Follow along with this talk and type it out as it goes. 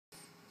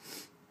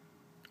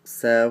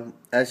So,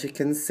 as you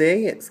can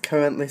see, it's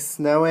currently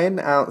snowing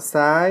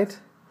outside.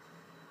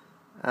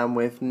 And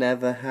we've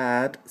never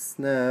had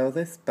snow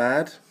this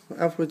bad,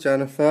 have we,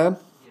 Jonathan?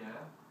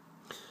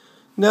 Yeah.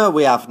 No,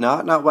 we have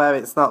not. Not where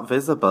it's not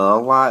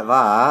visible like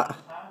that.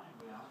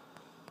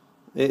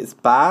 It's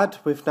bad.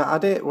 We've not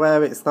had it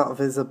where it's not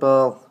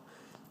visible.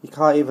 You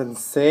can't even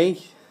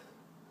see.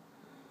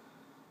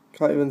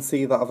 Can't even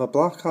see that other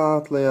block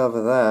hardly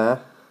over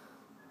there.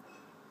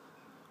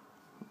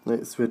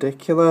 It's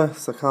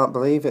ridiculous. I can't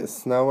believe it's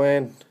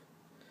snowing.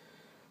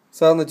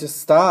 It's only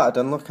just started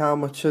and look how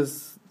much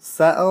has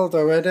settled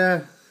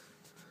already.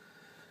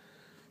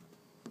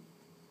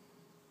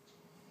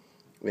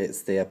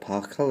 It's the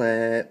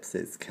apocalypse.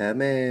 It's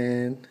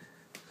coming.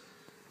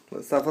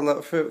 Let's have a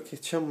look through the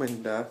kitchen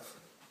window.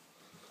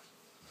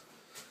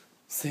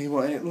 See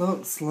what it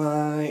looks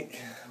like.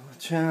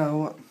 Watch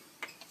out.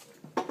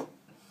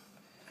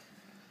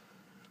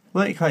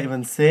 Look, you can't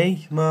even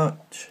see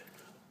much.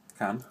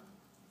 Can.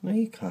 No,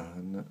 you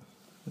can't.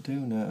 I do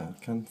know.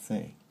 I can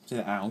see. See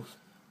the house?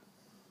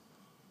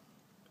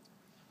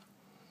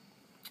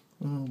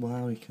 Oh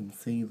wow, you can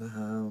see the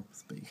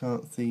house, but you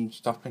can't see.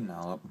 Stopping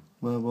now, look.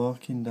 We're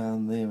walking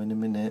down there in a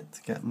minute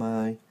to get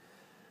my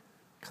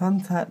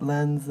contact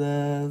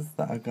lenses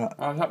that I got.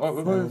 Oh, is that what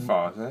we're going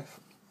for, is this?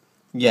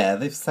 Yeah,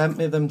 they've sent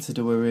me them to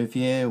do a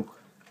review.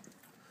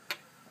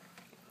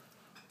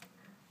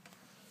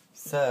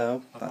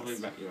 So,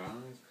 that's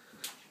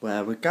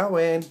where we're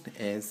going,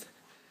 is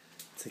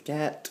to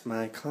get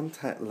my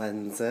contact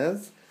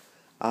lenses.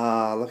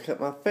 Ah, look at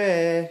my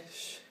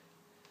fish.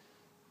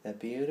 They're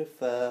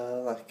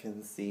beautiful. I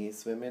can see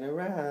swimming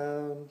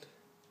around.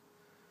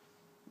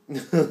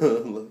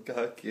 Look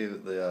how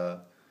cute they are.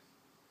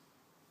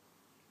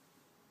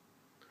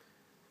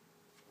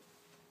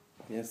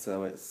 Yeah,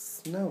 so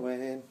it's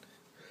snowing.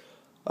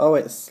 Oh,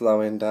 it's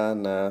slowing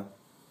down now.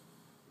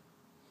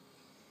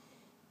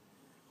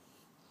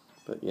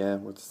 But yeah,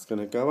 we're just going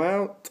to go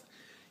out,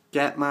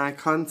 get my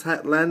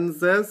contact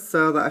lenses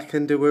so that I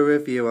can do a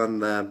review on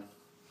them.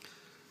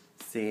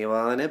 See you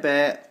all in a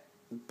bit.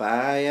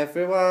 Bye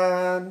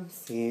everyone.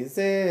 See you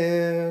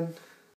soon.